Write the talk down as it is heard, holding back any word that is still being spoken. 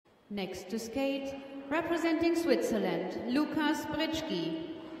Next to skate, representing Switzerland, Lukas BRITSCHGI.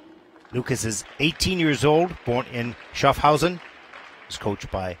 Lukas is 18 years old, born in Schaffhausen. Is coached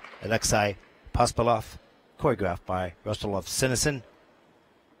by Alexei Pospelov, choreographed by Rostolov Sinison.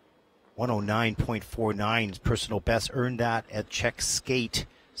 109.49 is personal best, earned that at Czech Skate,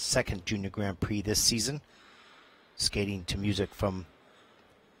 second Junior Grand Prix this season. Skating to music from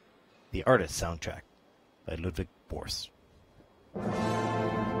the Artist soundtrack by Ludwig Bors.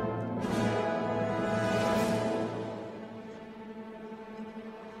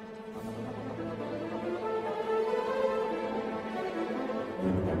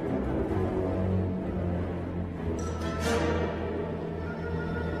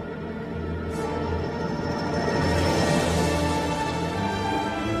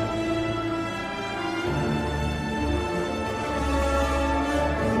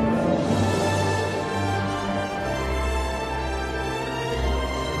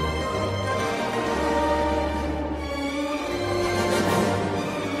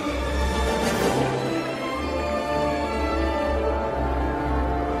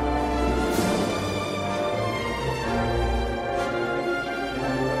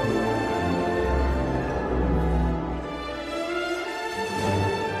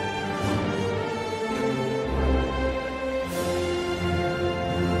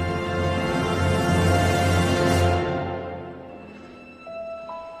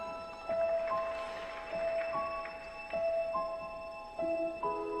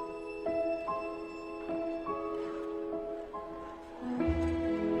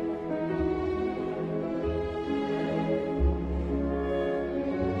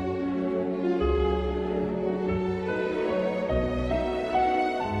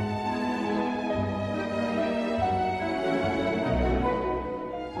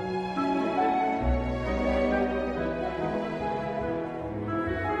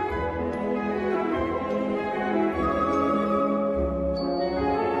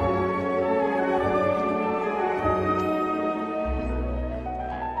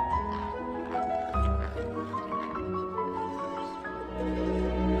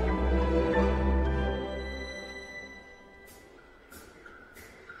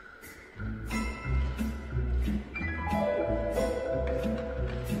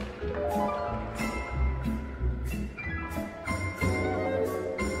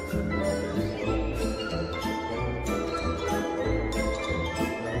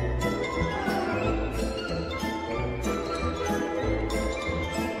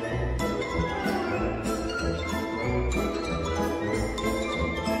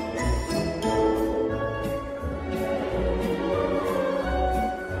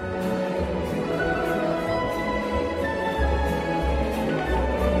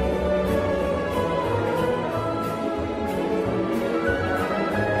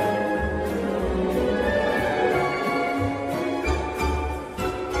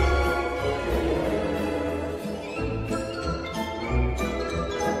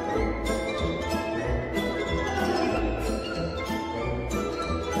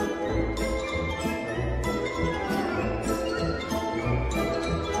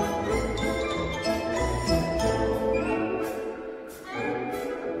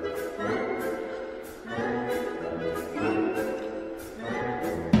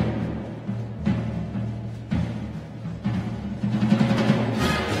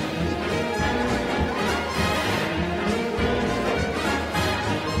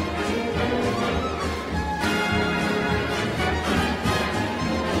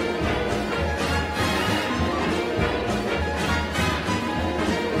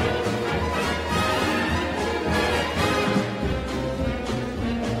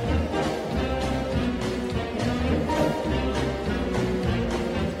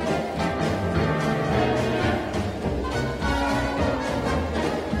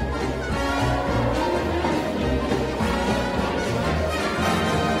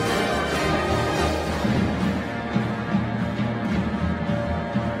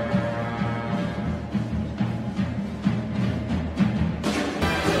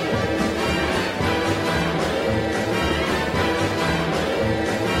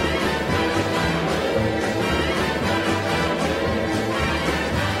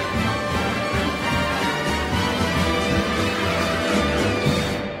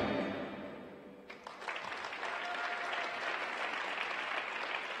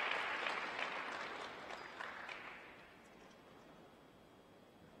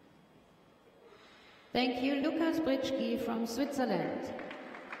 Thank you, Lukas BRITSCHGI from Switzerland.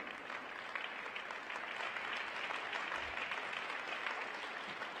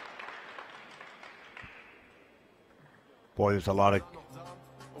 Boy, there's a lot of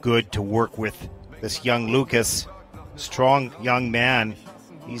good to work with this young Lukas, strong young man.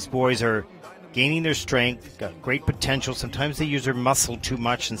 These boys are gaining their strength, got great potential. Sometimes they use their muscle too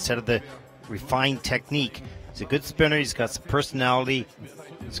much instead of the refined technique. He's a good sprinter. He's got some personality.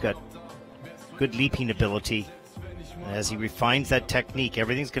 He's got good leaping ability. And as he refines that technique,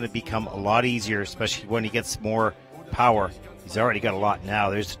 everything's going to become a lot easier, especially when he gets more power. He's already got a lot now.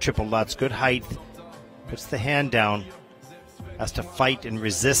 There's the triple Lutz, good height. Puts the hand down. Has to fight and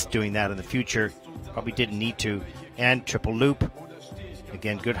resist doing that in the future. Probably didn't need to. And triple loop.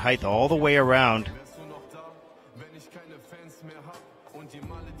 Again, good height all the way around.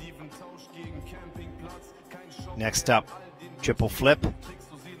 Next up, triple flip,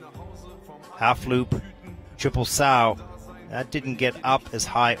 half loop, triple sow. That didn't get up as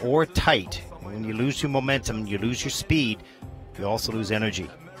high or tight. And when you lose your momentum, you lose your speed, you also lose energy.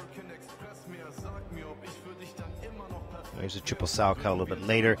 There's a triple sow a little bit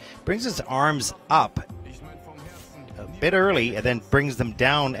later. Brings his arms up a bit early and then brings them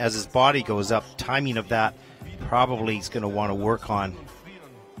down as his body goes up. Timing of that probably he's going to want to work on.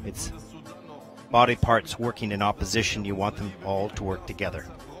 It's body parts working in opposition. You want them all to work together.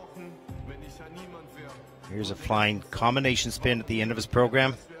 Here's a flying combination spin at the end of his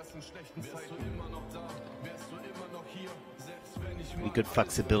program. Pretty good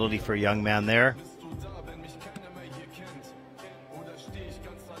flexibility for a young man there.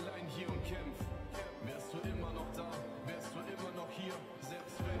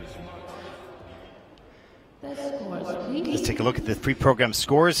 Let's take a look at the pre-program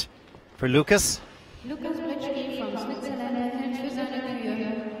scores for Lukas. Lukas BRITSCHGI from Switzerland hält für seine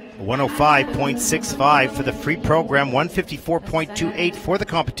Kühe 105.65 for the free program, 154.28 for the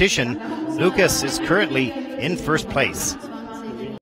competition. Lukas is currently in first place.